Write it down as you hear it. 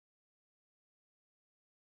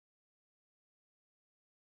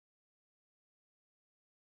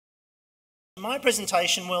My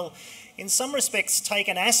presentation will, in some respects, take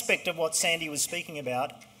an aspect of what Sandy was speaking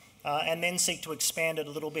about and then seek to expand it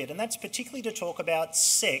a little bit. And that's particularly to talk about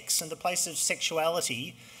sex and the place of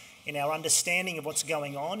sexuality in our understanding of what's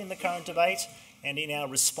going on in the current debate and in our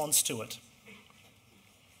response to it.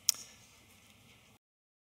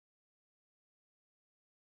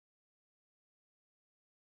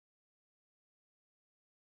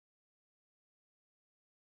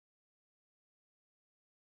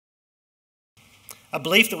 A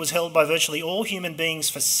belief that was held by virtually all human beings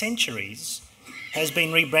for centuries has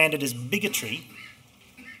been rebranded as bigotry,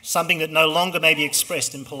 something that no longer may be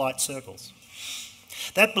expressed in polite circles.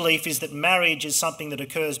 That belief is that marriage is something that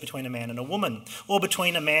occurs between a man and a woman, or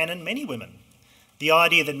between a man and many women. The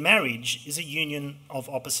idea that marriage is a union of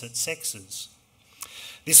opposite sexes.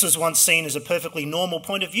 This was once seen as a perfectly normal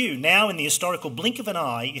point of view. Now, in the historical blink of an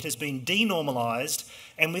eye, it has been denormalised,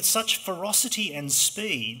 and with such ferocity and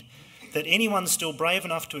speed that anyone still brave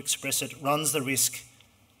enough to express it runs the risk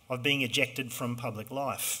of being ejected from public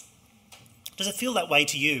life. Does it feel that way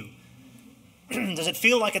to you? Does it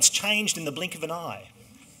feel like it's changed in the blink of an eye?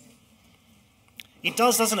 It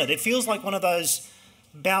does, doesn't it? It feels like one of those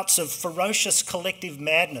bouts of ferocious collective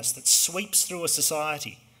madness that sweeps through a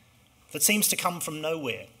society, that seems to come from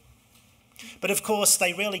nowhere. But of course,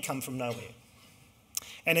 they rarely come from nowhere.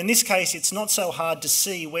 And in this case, it's not so hard to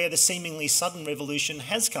see where the seemingly sudden revolution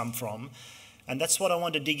has come from, and that's what I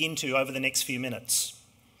want to dig into over the next few minutes.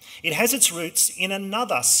 It has its roots in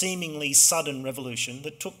another seemingly sudden revolution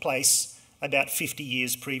that took place about 50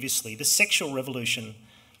 years previously, the sexual revolution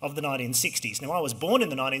of the 1960s. Now, I was born in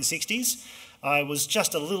the 1960s. I was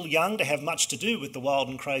just a little young to have much to do with the wild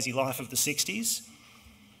and crazy life of the 60s.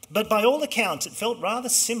 But by all accounts, it felt rather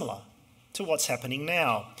similar to what's happening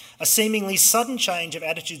now, a seemingly sudden change of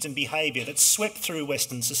attitudes and behaviour that swept through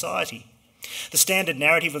Western society. The standard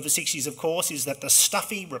narrative of the 60s, of course, is that the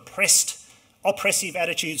stuffy, repressed, oppressive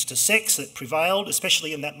attitudes to sex that prevailed,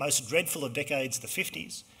 especially in that most dreadful of decades, the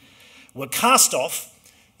 50s, were cast off,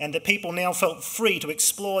 and that people now felt free to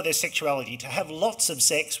explore their sexuality, to have lots of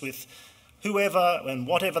sex with whoever and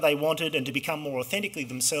whatever they wanted, and to become more authentically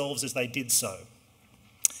themselves as they did so.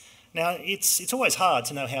 Now, it's always hard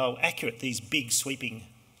to know how accurate these big, sweeping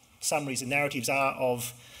summaries and narratives are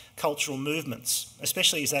of cultural movements,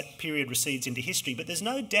 especially as that period recedes into history, but there's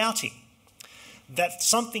no doubting that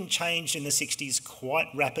something changed in the 60s quite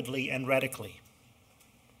rapidly and radically.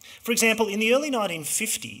 For example, in the early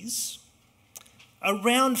 1950s,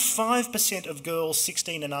 around 5% of girls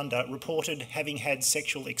 16 and under reported having had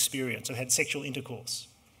sexual experience or had sexual intercourse.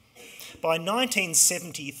 By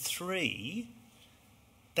 1973,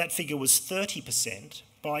 that figure was 30%.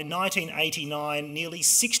 By 1989, nearly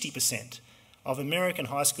 60% of American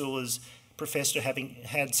high schoolers professed to having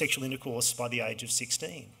had sexual intercourse by the age of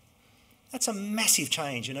 16. That's a massive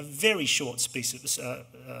change in a very short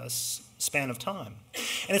span of time.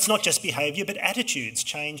 And it's not just behaviour, but attitudes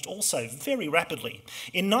changed also very rapidly.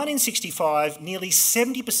 In 1965, nearly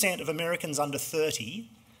 70% of Americans under 30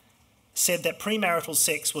 said that premarital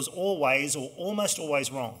sex was always or almost always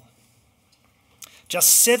wrong.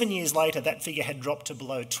 Just 7 years later, that figure had dropped to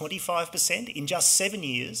below 25% in just 7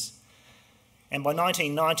 years. And by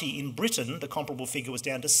 1990 in Britain, the comparable figure was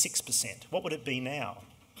down to 6%. What would it be now?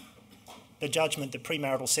 The judgment that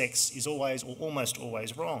premarital sex is always or almost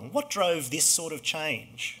always wrong. What drove this sort of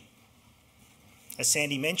change? As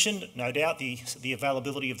Sandy mentioned, no doubt the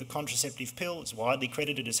availability of the contraceptive pill is widely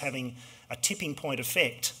credited as having a tipping point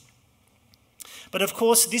effect. But of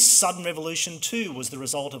course, this sudden revolution too was the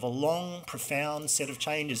result of a long, profound set of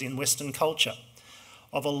changes in Western culture,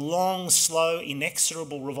 of a long, slow,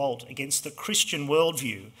 inexorable revolt against the Christian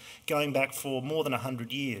worldview going back for more than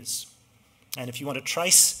 100 years. And if you want to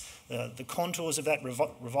trace the contours of that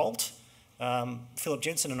revolt, Philip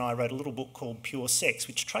Jensen and I wrote a little book called Pure Sex,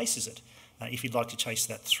 which traces it, if you'd like to chase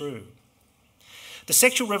that through. The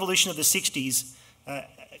sexual revolution of the 60s,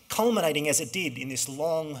 culminating as it did in this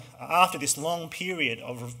after this long period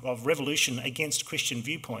of revolution against Christian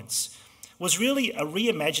viewpoints, was really a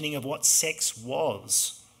reimagining of what sex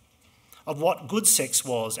was, of what good sex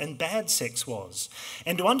was and bad sex was.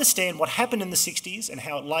 And to understand what happened in the 60s and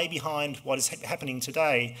how it lay behind what is happening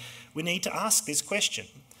today, we need to ask this question.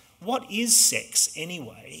 What is sex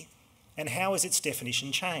anyway, and how has its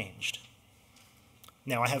definition changed?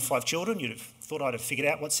 Now, I have 5 children. You'd have thought I'd have figured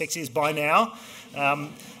out what sex is by now.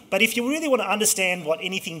 But if you really want to understand what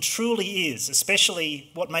anything truly is, especially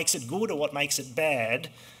what makes it good or what makes it bad,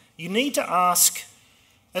 you need to ask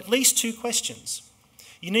at least 2 questions.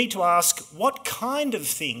 You need to ask what kind of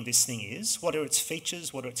thing this thing is, what are its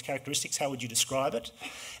features, what are its characteristics, how would you describe it?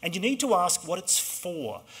 And you need to ask what it's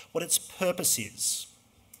for, what its purpose is,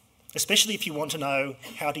 especially if you want to know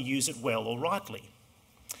how to use it well or rightly.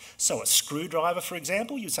 So a screwdriver, for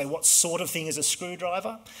example, you'd say what sort of thing is a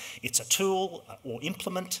screwdriver? It's a tool or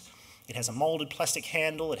implement. It has a moulded plastic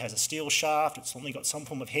handle, it has a steel shaft, it's only got some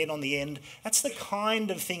form of head on the end. That's the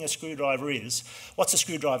kind of thing a screwdriver is. What's a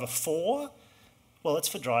screwdriver for? Well, it's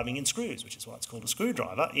for driving in screws, which is why it's called a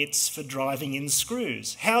screwdriver. It's for driving in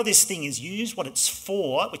screws. How this thing is used, what it's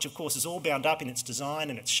for, which of course is all bound up in its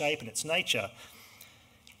design and its shape and its nature,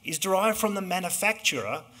 is derived from the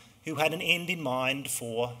manufacturer who had an end in mind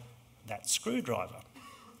for that screwdriver.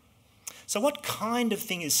 So what kind of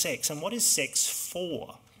thing is sex, and what is sex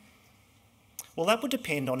for? Well, that would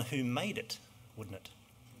depend on who made it, wouldn't it?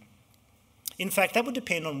 In fact, that would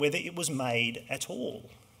depend on whether it was made at all.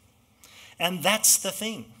 And that's the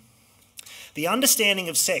thing. The understanding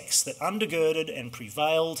of sex that undergirded and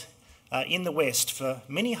prevailed in the West for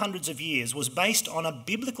many hundreds of years was based on a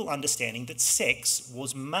biblical understanding that sex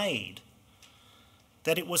was made,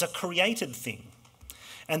 that it was a created thing,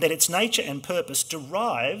 and that its nature and purpose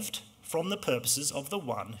derived from the purposes of the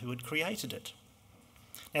one who had created it.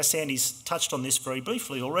 Now, Sandy's touched on this very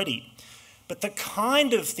briefly already, but the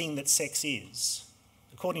kind of thing that sex is,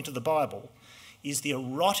 according to the Bible, is the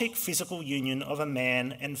erotic physical union of a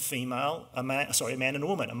man and female, a man and a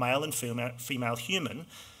woman, a male and female human,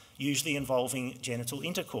 usually involving genital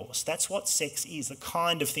intercourse. That's what sex is, the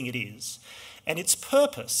kind of thing it is. And its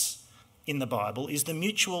purpose in the Bible is the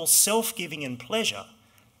mutual self-giving and pleasure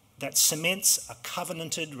that cements a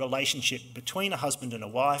covenanted relationship between a husband and a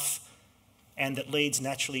wife and that leads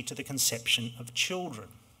naturally to the conception of children.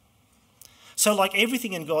 So like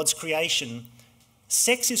everything in God's creation,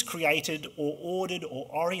 sex is created or ordered or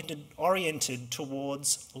oriented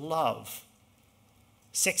towards love.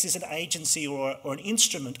 Sex is an agency or an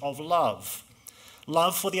instrument of love.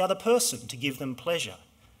 Love for the other person, to give them pleasure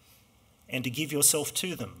and to give yourself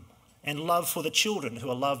to them. And love for the children who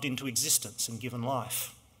are loved into existence and given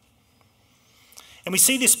life. And we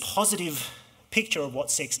see this positive picture of what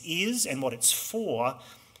sex is and what it's for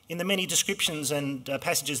in the many descriptions and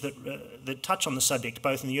passages that touch on the subject,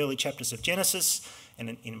 both in the early chapters of Genesis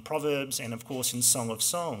and in Proverbs and, of course, in Song of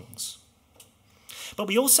Songs. But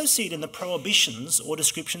we also see it in the prohibitions or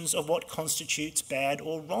descriptions of what constitutes bad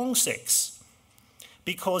or wrong sex,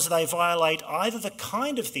 because they violate either the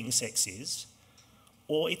kind of thing sex is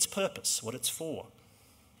or its purpose, what it's for.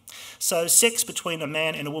 So sex between a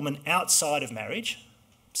man and a woman outside of marriage,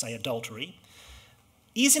 say adultery,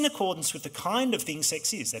 is in accordance with the kind of thing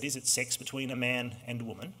sex is, that is, it's sex between a man and a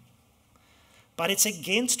woman, but it's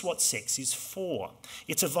against what sex is for.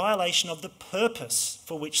 It's a violation of the purpose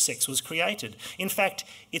for which sex was created. In fact,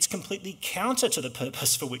 it's completely counter to the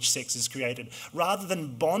purpose for which sex is created. Rather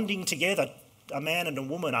than bonding together a man and a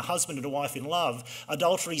woman, a husband and a wife in love,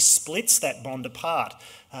 adultery splits that bond apart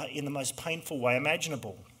in the most painful way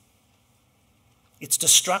imaginable. It's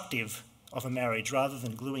destructive of a marriage rather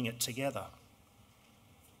than gluing it together.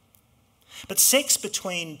 But sex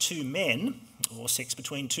between two men, or sex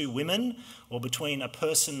between two women, or between a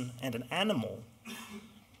person and an animal,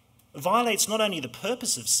 violates not only the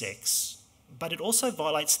purpose of sex, but it also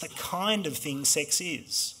violates the kind of thing sex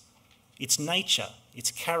is, its nature,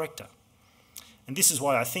 its character. And this is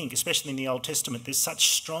why I think, especially in the Old Testament, there's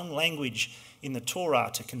such strong language in the Torah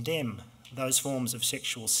to condemn those forms of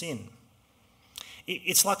sexual sin.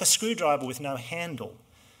 It's like a screwdriver with no handle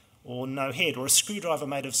or no head, or a screwdriver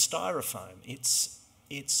made of styrofoam.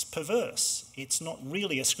 It's perverse. It's not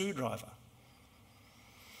really a screwdriver.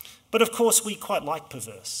 But of course, we quite like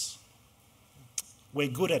perverse. We're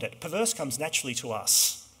good at it. Perverse comes naturally to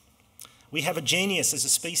us. We have a genius as a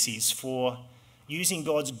species for using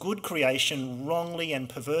God's good creation wrongly and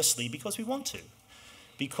perversely because we want to,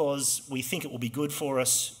 because we think it will be good for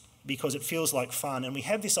us, because it feels like fun, and we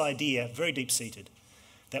have this idea, very deep-seated,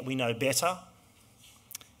 that we know better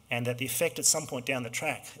and that the effect at some point down the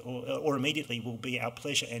track or immediately will be our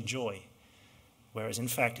pleasure and joy, whereas in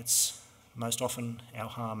fact it's most often our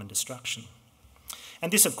harm and destruction.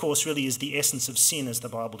 And this, of course, really is the essence of sin as the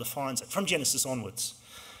Bible defines it, from Genesis onwards.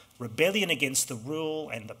 Rebellion against the rule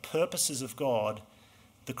and the purposes of God,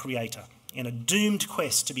 the Creator, in a doomed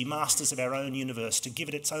quest to be masters of our own universe, to give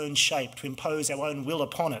it its own shape, to impose our own will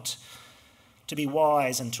upon it, to be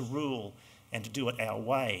wise and to rule and to do it our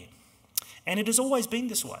way. And it has always been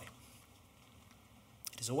this way.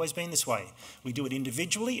 It has always been this way. We do it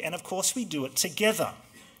individually, and of course we do it together.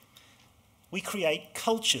 We create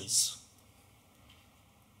cultures.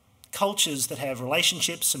 Cultures that have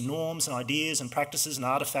relationships and norms and ideas and practices and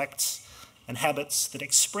artefacts and habits that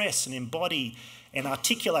express and embody and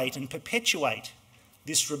articulate and perpetuate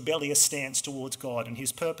this rebellious stance towards God and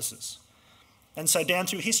his purposes. And so down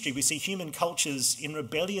through history we see human cultures in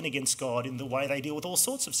rebellion against God in the way they deal with all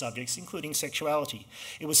sorts of subjects, including sexuality.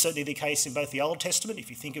 It was certainly the case in both the Old Testament, if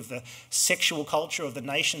you think of the sexual culture of the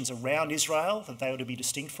nations around Israel that they were to be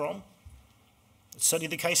distinct from. It's certainly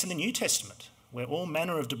the case in the New Testament, where all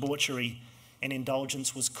manner of debauchery and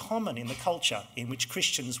indulgence was common in the culture in which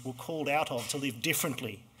Christians were called out of to live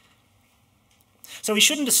differently. So we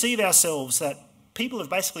shouldn't deceive ourselves that people have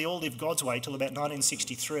basically all lived God's way till about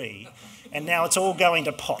 1963, and now it's all going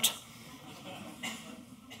to pot.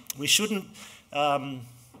 We shouldn't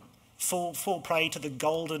fall prey to the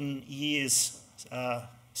golden years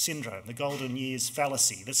syndrome, the golden years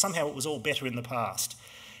fallacy, that somehow it was all better in the past.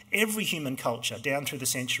 Every human culture, down through the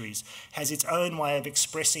centuries, has its own way of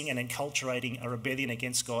expressing and enculturating a rebellion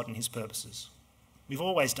against God and his purposes. We've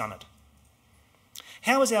always done it.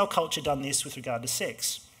 How has our culture done this with regard to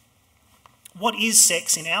sex? What is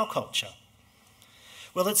sex in our culture?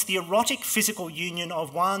 Well, it's the erotic physical union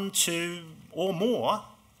of one, two, or more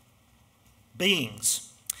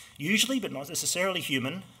beings, usually but not necessarily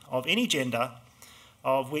human, of any gender,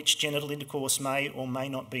 of which genital intercourse may or may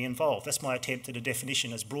not be involved. That's my attempt at a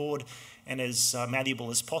definition as broad and as malleable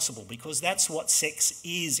as possible, because that's what sex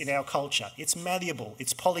is in our culture. It's malleable,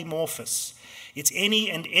 it's polymorphous, it's any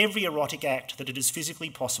and every erotic act that it is physically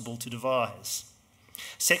possible to devise.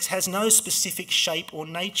 Sex has no specific shape or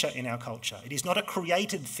nature in our culture. It is not a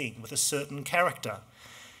created thing with a certain character.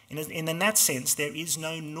 And in that sense, there is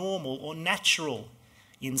no normal or natural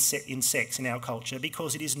in sex in our culture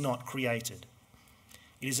because it is not created.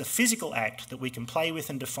 It is a physical act that we can play with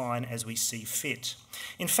and define as we see fit.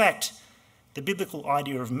 In fact, the biblical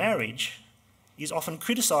idea of marriage is often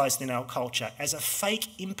criticised in our culture as a fake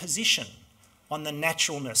imposition on the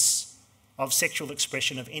naturalness of sexual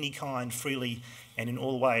expression of any kind, freely and in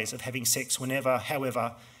all ways, of having sex whenever,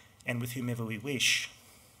 however, and with whomever we wish.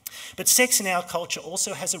 But sex in our culture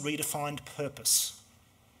also has a redefined purpose.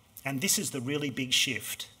 And this is the really big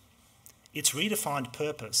shift. Its redefined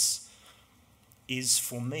purpose is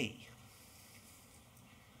for me.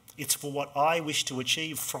 It's for what I wish to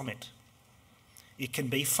achieve from it. It can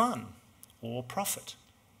be fun or profit.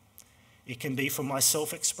 It can be for my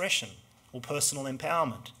self-expression or personal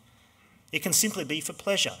empowerment. It can simply be for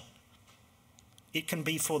pleasure. It can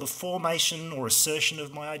be for the formation or assertion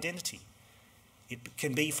of my identity. It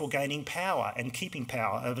can be for gaining power and keeping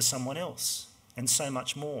power over someone else, and so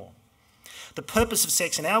much more. The purpose of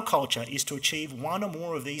sex in our culture is to achieve one or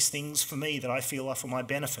more of these things for me that I feel are for my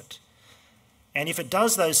benefit. And if it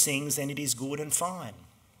does those things, then it is good and fine.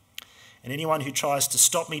 And anyone who tries to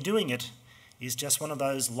stop me doing it is just one of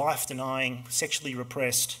those life-denying, sexually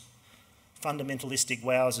repressed, fundamentalistic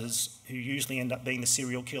wowsers who usually end up being the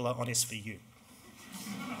serial killer on SVU.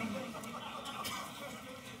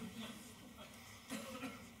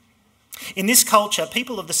 In this culture,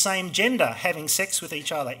 people of the same gender having sex with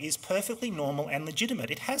each other is perfectly normal and legitimate.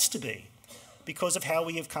 It has to be, because of how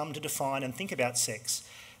we have come to define and think about sex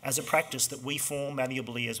as a practice that we form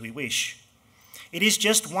malleably as we wish. It is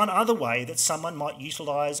just one other way that someone might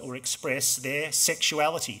utilise or express their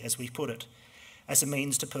sexuality, as we put it, as a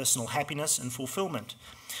means to personal happiness and fulfilment.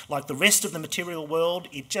 Like the rest of the material world,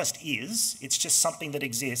 it just is. It's just something that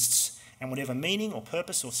exists, and whatever meaning or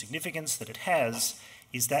purpose or significance that it has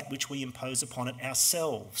is that which we impose upon it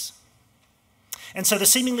ourselves. And so the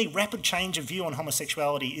seemingly rapid change of view on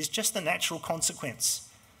homosexuality is just the natural consequence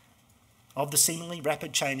of the seemingly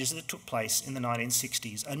rapid changes that took place in the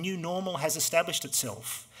 1960s. A new normal has established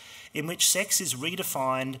itself in which sex is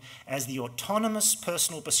redefined as the autonomous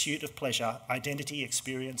personal pursuit of pleasure, identity,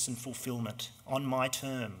 experience and fulfilment on my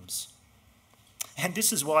terms. And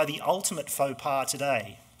this is why the ultimate faux pas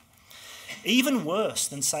today, even worse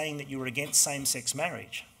than saying that you are against same-sex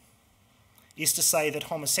marriage, is to say that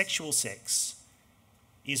homosexual sex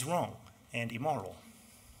is wrong and immoral.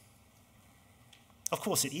 Of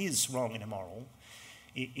course it is wrong and immoral.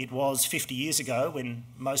 It was 50 years ago when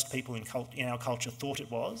most people in our culture thought it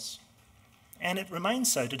was, and it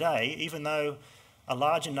remains so today, even though a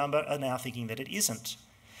larger number are now thinking that it isn't.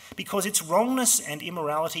 Because its wrongness and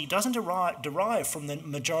immorality doesn't derive from the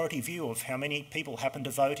majority view of how many people happen to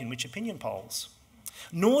vote in which opinion polls,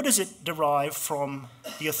 nor does it derive from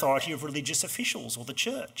the authority of religious officials or the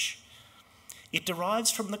church. It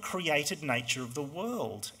derives from the created nature of the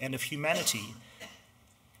world and of humanity,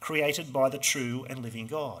 created by the true and living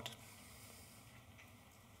God.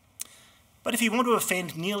 But if you want to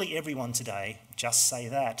offend nearly everyone today, just say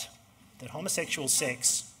that homosexual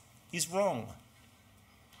sex is wrong.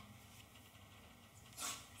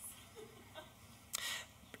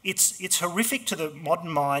 It's horrific to the modern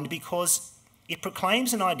mind because it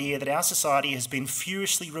proclaims an idea that our society has been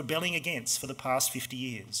furiously rebelling against for the past 50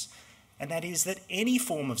 years, and that is that any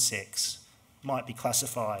form of sex might be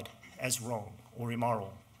classified as wrong or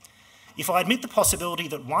immoral. If I admit the possibility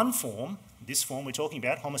that one form, this form we're talking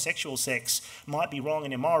about, homosexual sex, might be wrong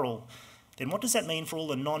and immoral, then what does that mean for all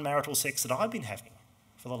the non-marital sex that I've been having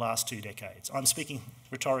for the last 2 decades? I'm speaking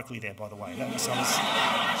rhetorically there, by the way. It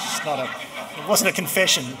wasn't a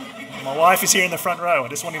confession. My wife is here in the front row. I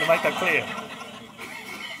just wanted to make that clear.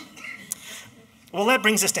 Well, that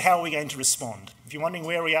brings us to how we're going to respond. If you're wondering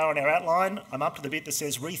where we are on our outline, I'm up to the bit that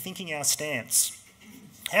says rethinking our stance.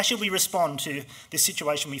 How should we respond to this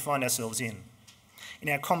situation we find ourselves in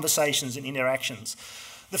our conversations and interactions?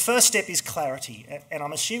 The first step is clarity, and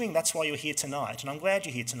I'm assuming that's why you're here tonight, and I'm glad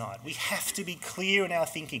you're here tonight. We have to be clear in our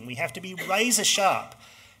thinking. We have to be razor sharp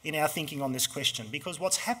in our thinking on this question, because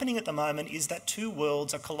what's happening at the moment is that two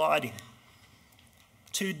worlds are colliding.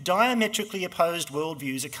 Two diametrically opposed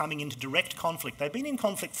worldviews are coming into direct conflict. They've been in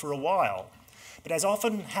conflict for a while, but as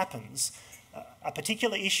often happens, a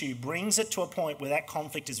particular issue brings it to a point where that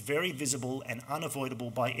conflict is very visible and unavoidable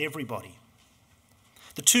by everybody.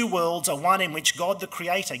 The two worlds are one in which God the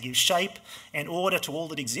Creator gives shape and order to all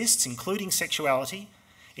that exists, including sexuality,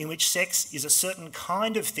 in which sex is a certain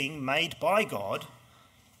kind of thing made by God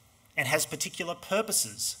and has particular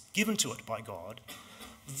purposes given to it by God,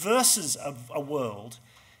 versus a world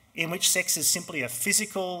in which sex is simply a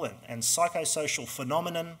physical and psychosocial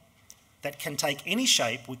phenomenon that can take any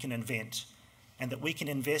shape we can invent and that we can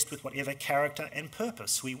invest with whatever character and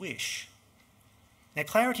purpose we wish. Now,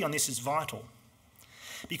 clarity on this is vital,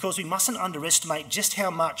 because we mustn't underestimate just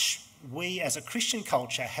how much we as a Christian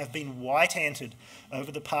culture have been white-anted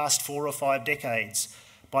over the past 4 or 5 decades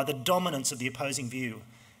by the dominance of the opposing view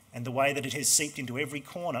and the way that it has seeped into every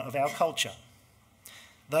corner of our culture.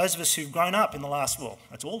 Those of us who've grown up in the last, well,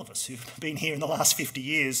 that's all of us who've been here in the last 50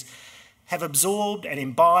 years, have absorbed and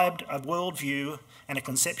imbibed a worldview and a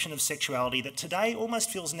conception of sexuality that today almost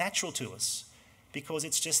feels natural to us because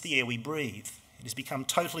it's just the air we breathe. It has become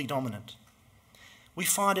totally dominant. We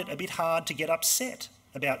find it a bit hard to get upset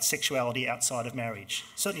about sexuality outside of marriage,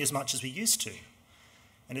 certainly as much as we used to.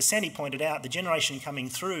 And as Sandy pointed out, the generation coming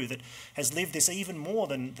through that has lived this even more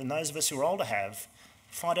than those of us who are older have,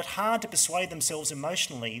 find it hard to persuade themselves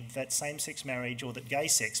emotionally that same-sex marriage or that gay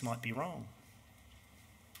sex might be wrong.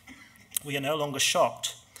 We are no longer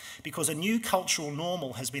shocked because a new cultural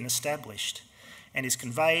normal has been established and is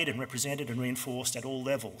conveyed and represented and reinforced at all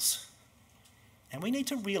levels. And we need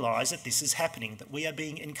to realise that this is happening, that we are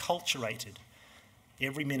being enculturated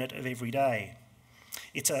every minute of every day.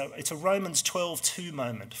 It's a Romans 12:2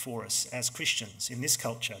 moment for us as Christians in this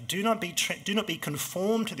culture. Do not be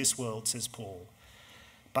conformed to this world, says Paul,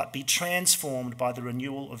 but be transformed by the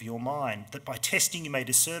renewal of your mind, that by testing you may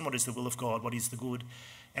discern what is the will of God, what is the good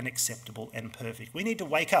and acceptable and perfect. We need to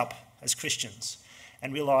wake up as Christians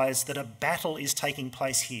and realise that a battle is taking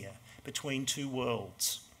place here between two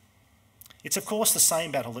worlds. It's of course the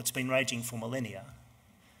same battle that's been raging for millennia.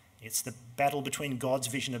 It's the battle between God's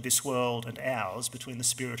vision of this world and ours, between the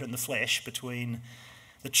spirit and the flesh, between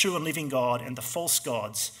the true and living God and the false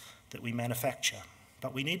gods that we manufacture.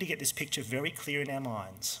 But we need to get this picture very clear in our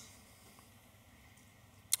minds.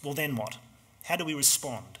 Well, then what? How do we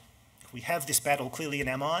respond? If we have this battle clearly in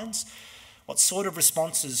our minds, what sort of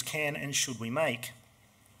responses can and should we make?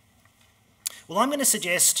 Well, I'm going to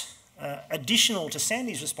suggest additional to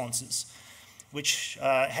Sandy's responses, which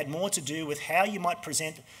had more to do with how you might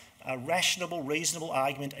present a rational, reasonable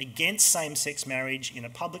argument against same-sex marriage in a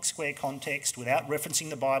public square context without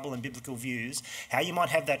referencing the Bible and biblical views, how you might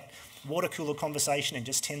have that water cooler conversation in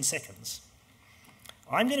just 10 seconds.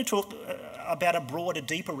 I'm going to talk about a broader,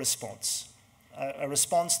 deeper response, a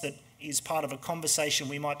response that is part of a conversation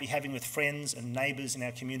we might be having with friends and neighbours in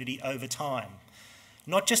our community over time.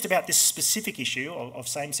 Not just about this specific issue of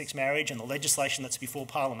same-sex marriage and the legislation that's before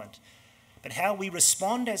Parliament, but how we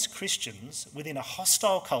respond as Christians within a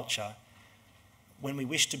hostile culture when we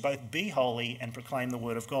wish to both be holy and proclaim the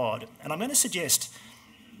Word of God. And I'm going to suggest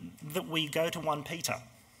that we go to 1 Peter.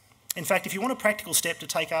 In fact, if you want a practical step to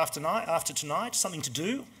take after tonight, something to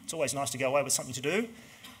do, it's always nice to go away with something to do,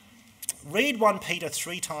 read 1 Peter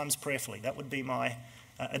 3 times prayerfully. That would be my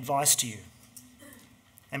advice to you.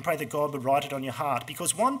 And pray that God would write it on your heart,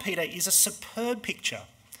 because 1 Peter is a superb picture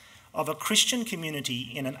of a Christian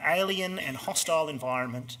community in an alien and hostile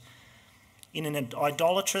environment, in an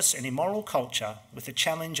idolatrous and immoral culture, with the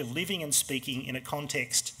challenge of living and speaking in a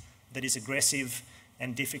context that is aggressive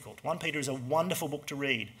and difficult. 1 Peter is a wonderful book to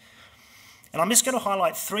read And I'm just going to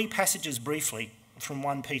highlight 3 passages briefly from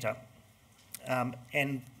 1 Peter,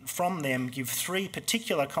 and from them give 3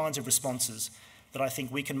 particular kinds of responses that I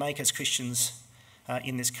think we can make as Christians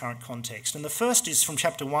in this current context. And the first is from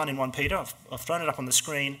chapter 1 in 1 Peter. I've thrown it up on the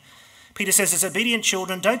screen. Peter says, "As obedient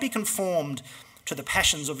children, don't be conformed to the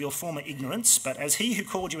passions of your former ignorance, but as he who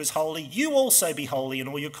called you is holy, you also be holy in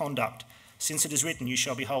all your conduct, since it is written, you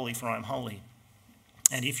shall be holy, for I am holy.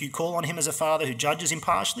 And if you call on him as a father who judges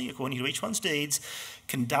impartially according to each one's deeds,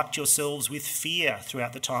 conduct yourselves with fear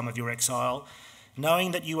throughout the time of your exile,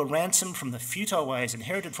 knowing that you were ransomed from the futile ways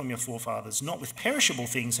inherited from your forefathers, not with perishable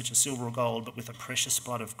things such as silver or gold, but with the precious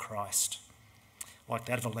blood of Christ, like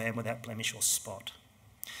that of a lamb without blemish or spot."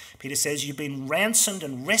 Peter says you've been ransomed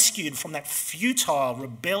and rescued from that futile,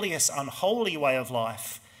 rebellious, unholy way of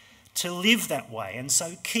life to live that way, and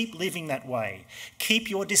so keep living that way. Keep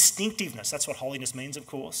your distinctiveness. That's what holiness means, of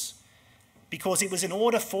course, because it was in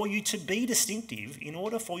order for you to be distinctive, in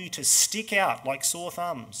order for you to stick out like sore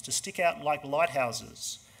thumbs, to stick out like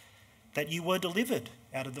lighthouses, that you were delivered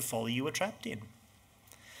out of the folly you were trapped in.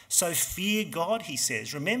 So fear God, he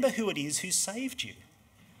says. Remember who it is who saved you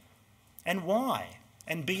and why.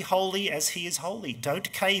 And be holy as he is holy.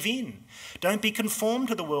 Don't cave in. Don't be conformed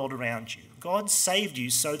to the world around you. God saved you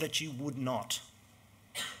so that you would not.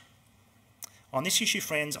 On this issue,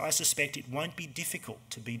 friends, I suspect it won't be difficult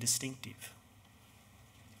to be distinctive.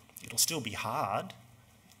 It'll still be hard.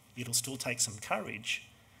 It'll still take some courage.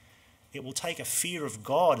 It will take a fear of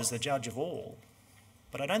God as the judge of all.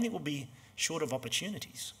 But I don't think we'll be short of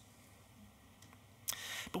opportunities.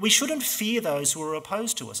 But we shouldn't fear those who are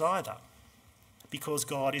opposed to us either, because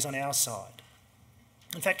God is on our side.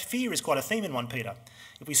 In fact, fear is quite a theme in 1 Peter.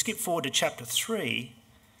 If we skip forward to chapter 3,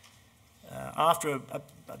 after a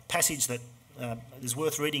passage that is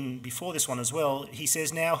worth reading before this one as well, he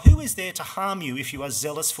says, "Now who is there to harm you if you are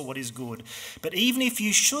zealous for what is good? But even if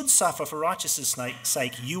you should suffer for righteousness'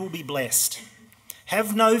 sake, you will be blessed.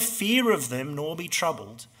 Have no fear of them, nor be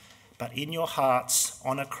troubled, but in your hearts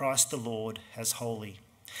honour Christ the Lord as holy."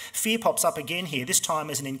 Fear pops up again here, this time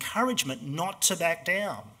as an encouragement not to back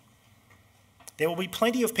down. There will be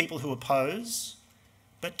plenty of people who oppose,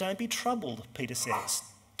 but don't be troubled, Peter says.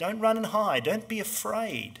 Don't run and hide. Don't be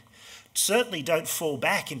afraid. Certainly don't fall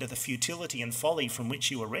back into the futility and folly from which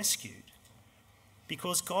you were rescued,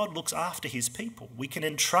 because God looks after his people. We can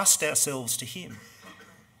entrust ourselves to him,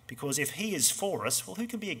 because if he is for us, well, who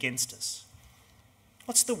can be against us?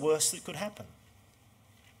 What's the worst that could happen?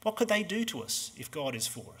 What could they do to us if God is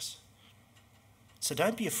for us? So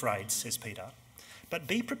don't be afraid, says Peter, but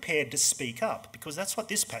be prepared to speak up, because that's what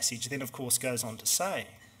this passage then, of course, goes on to say.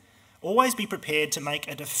 Always be prepared to make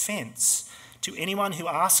a defence to anyone who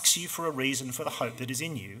asks you for a reason for the hope that is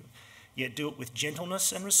in you, yet do it with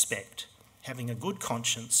gentleness and respect, having a good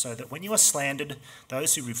conscience, so that when you are slandered,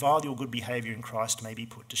 those who revile your good behaviour in Christ may be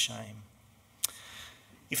put to shame.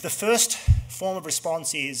 If the first form of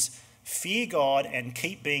response is fear God and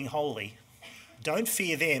keep being holy, don't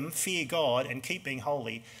fear them, fear God and keep being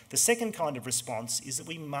holy, the second kind of response is that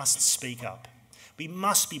we must speak up. We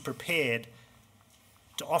must be prepared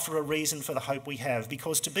to offer a reason for the hope we have,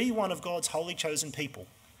 because to be one of God's holy chosen people,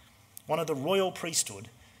 one of the royal priesthood,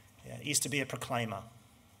 is to be a proclaimer.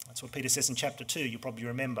 That's what Peter says in chapter 2, you'll probably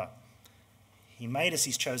remember. He made us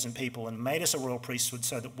his chosen people and made us a royal priesthood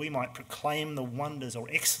so that we might proclaim the wonders or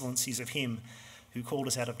excellencies of him who called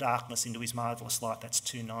us out of darkness into his marvellous light. That's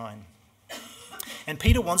 2:9. And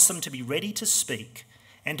Peter wants them to be ready to speak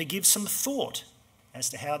and to give some thought as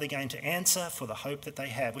to how they're going to answer for the hope that they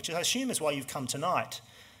have, which I assume is why you've come tonight,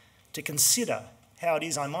 to consider how it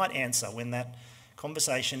is I might answer when that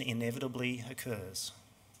conversation inevitably occurs.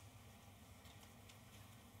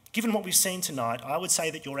 Given what we've seen tonight, I would say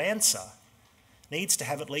that your answer needs to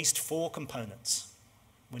have at least 4 components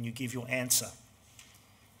when you give your answer.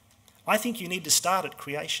 I think you need to start at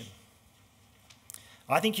creation.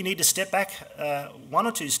 I think you need to step back 1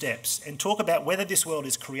 or 2 steps and talk about whether this world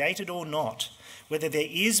is created or not, whether there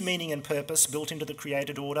is meaning and purpose built into the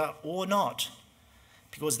created order or not,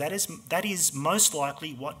 because that is most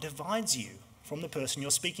likely what divides you from the person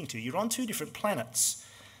you're speaking to. You're on 2 different planets.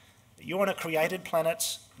 You're on a created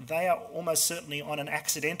planet. They are almost certainly on an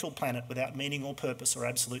accidental planet without meaning or purpose or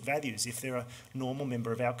absolute values if they're a normal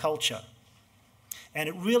member of our culture. And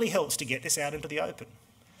it really helps to get this out into the open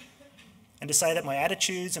and to say that my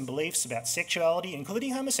attitudes and beliefs about sexuality,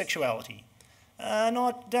 including homosexuality,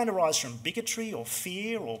 don't arise from bigotry or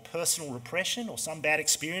fear or personal repression or some bad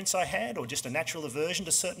experience I had or just a natural aversion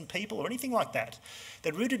to certain people or anything like that.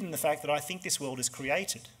 They're rooted in the fact that I think this world is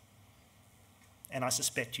created, and I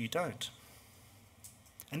suspect you don't.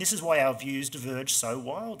 And this is why our views diverge so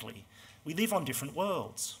wildly We live on different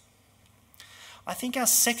worlds. I think our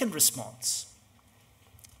second response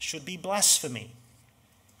should be blasphemy.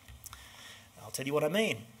 I'll tell you what I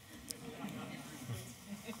mean.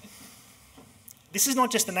 This is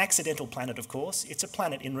not just an accidental planet, of course. It's a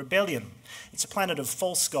planet in rebellion. It's a planet of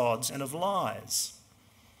false gods and of lies.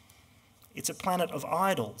 It's a planet of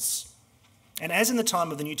idols. And as in the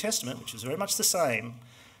time of the New Testament, which is very much the same,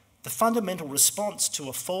 the fundamental response to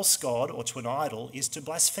a false god or to an idol is to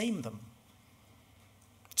blaspheme them,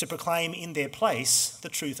 to proclaim in their place the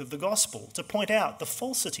truth of the gospel, to point out the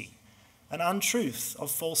falsity and untruth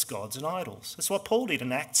of false gods and idols. That's what Paul did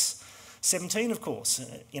in Acts 17, of course,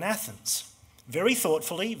 in Athens. Very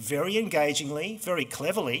thoughtfully, very engagingly, very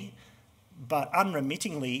cleverly, but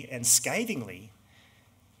unremittingly and scathingly,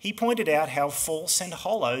 he pointed out how false and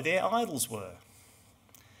hollow their idols were,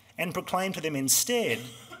 and proclaimed to them instead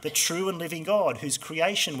the true and living God, whose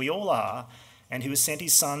creation we all are, and who has sent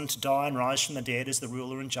his Son to die and rise from the dead as the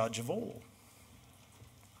ruler and judge of all.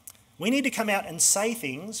 We need to come out and say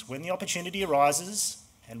things when the opportunity arises,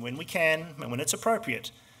 and when we can, and when it's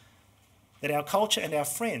appropriate, that our culture and our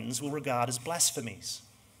friends will regard as blasphemies.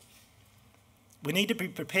 We need to be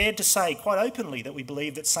prepared to say quite openly that we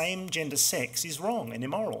believe that same-gender sex is wrong and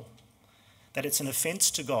immoral, that it's an offence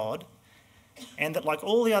to God, and that like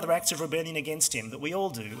all the other acts of rebellion against him that we all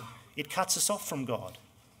do, it cuts us off from God.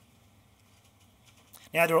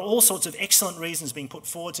 Now, there are all sorts of excellent reasons being put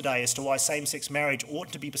forward today as to why same-sex marriage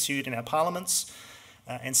ought to be pursued in our parliaments,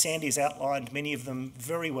 and Sandy has outlined many of them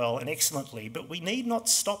very well and excellently, but we need not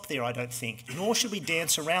stop there, I don't think, nor should we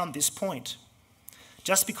dance around this point,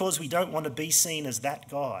 just because we don't want to be seen as that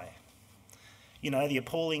guy. You know, the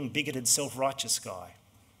appalling, bigoted, self-righteous guy,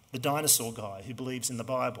 the dinosaur guy who believes in the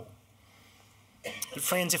Bible. But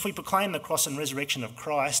friends, if we proclaim the cross and resurrection of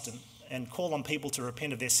Christ and call on people to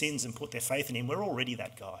repent of their sins and put their faith in him, we're already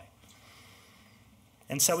that guy.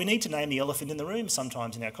 And so we need to name the elephant in the room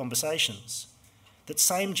sometimes in our conversations, that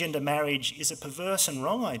same-gender marriage is a perverse and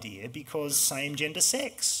wrong idea because same-gender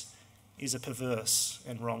sex is a perverse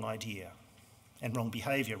and wrong idea, and wrong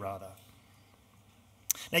behaviour rather.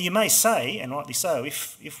 Now you may say, and rightly so,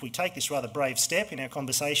 if we take this rather brave step in our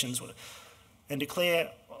conversations and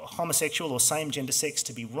declare homosexual or same-gender sex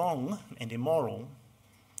to be wrong and immoral,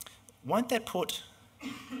 won't that put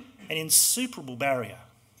an insuperable barrier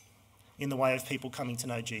in the way of people coming to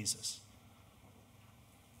know Jesus?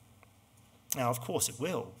 Now, of course it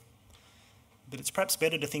will, but it's perhaps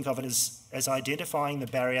better to think of it as identifying the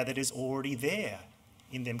barrier that is already there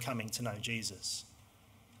in them coming to know Jesus.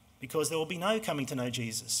 Because there will be no coming to know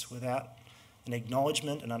Jesus without an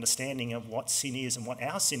acknowledgement and understanding of what sin is and what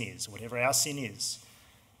our sin is, whatever our sin is,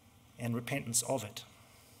 and repentance of it.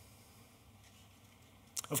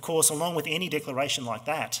 Of course, along with any declaration like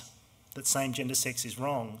that same-gender sex is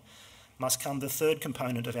wrong, must come the third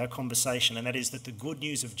component of our conversation, and that is that the good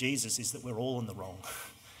news of Jesus is that we're all in the wrong.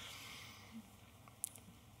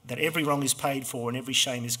 That every wrong is paid for and every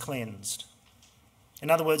shame is cleansed.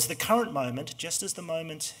 In other words, the current moment, just as the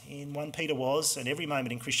moment in 1 Peter was, and every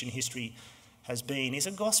moment in Christian history has been, is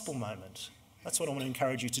a gospel moment. That's what I want to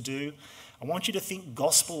encourage you to do. I want you to think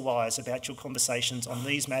gospel-wise about your conversations on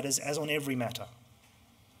these matters as on every matter.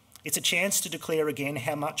 It's a chance to declare again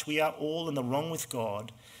how much we are all in the wrong with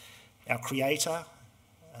God, our Creator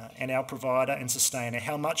and our Provider and Sustainer,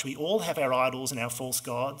 how much we all have our idols and our false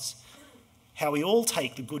gods, how we all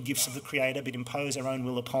take the good gifts of the Creator but impose our own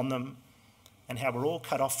will upon them, and how we're all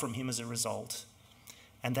cut off from him as a result,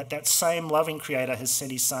 and that same loving Creator has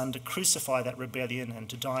sent his Son to crucify that rebellion and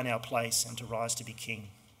to die in our place and to rise to be King.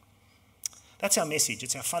 That's our message.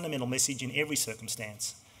 It's our fundamental message in every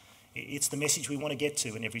circumstance. It's the message we want to get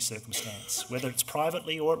to in every circumstance, whether it's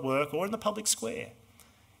privately or at work or in the public square.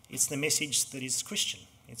 It's the message that is Christian.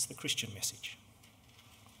 It's the Christian message.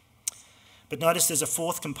 But notice there's a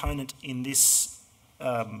fourth component in this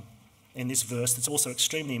verse that's also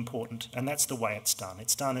extremely important, and that's the way it's done.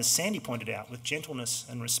 It's done, as Sandy pointed out, with gentleness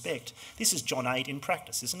and respect. This is John 8 in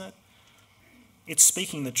practice, isn't it? It's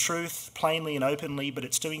speaking the truth plainly and openly, but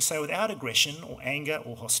it's doing so without aggression or anger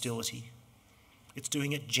or hostility. It's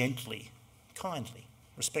doing it gently, kindly,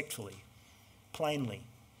 respectfully, plainly,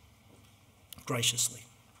 graciously.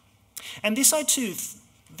 And this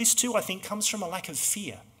too, I think, comes from a lack of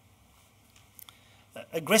fear.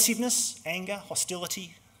 Aggressiveness, anger,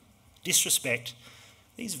 hostility, disrespect,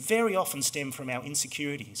 these very often stem from our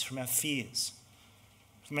insecurities, from our fears,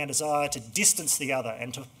 from our desire to distance the other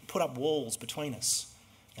and to put up walls between us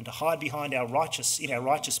and to hide behind in our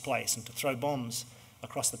righteous place and to throw bombs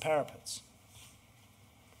across the parapets.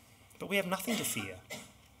 But we have nothing to fear.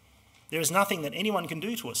 There is nothing that anyone can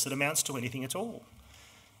do to us that amounts to anything at all.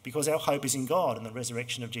 because our hope is in God and the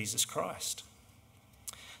resurrection of Jesus Christ.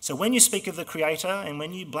 So when you speak of the Creator and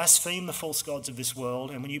when you blaspheme the false gods of this world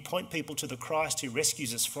and when you point people to the Christ who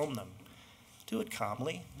rescues us from them, do it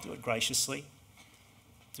calmly, do it graciously,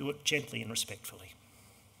 do it gently and respectfully.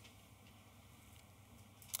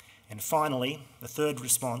 And finally, the third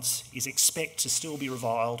response is expect to still be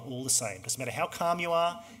reviled all the same. Doesn't matter how calm you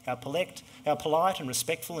are, how polite and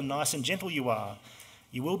respectful and nice and gentle you are,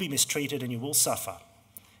 you will be mistreated and you will suffer.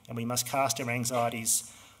 And we must cast our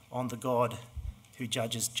anxieties on the God who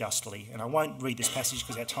judges justly. And I won't read this passage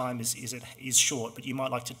because our time is short, but you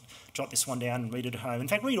might like to jot this one down and read it at home. In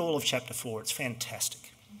fact, read all of chapter 4. It's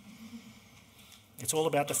fantastic. It's all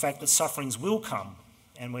about the fact that sufferings will come,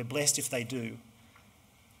 and we're blessed if they do,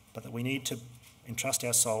 but that we need to entrust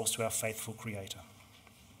our souls to our faithful Creator.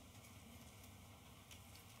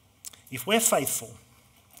 If we're faithful,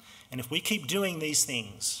 and if we keep doing these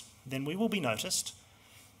things, then we will be noticed.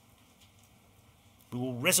 We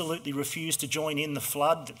will resolutely refuse to join in the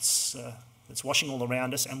flood that's washing all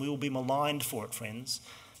around us, and we will be maligned for it, friends.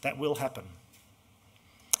 That will happen.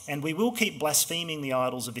 And we will keep blaspheming the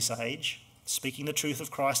idols of this age, speaking the truth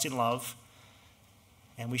of Christ in love,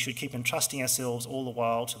 and we should keep entrusting ourselves all the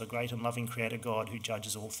while to the great and loving Creator God who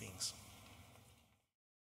judges all things.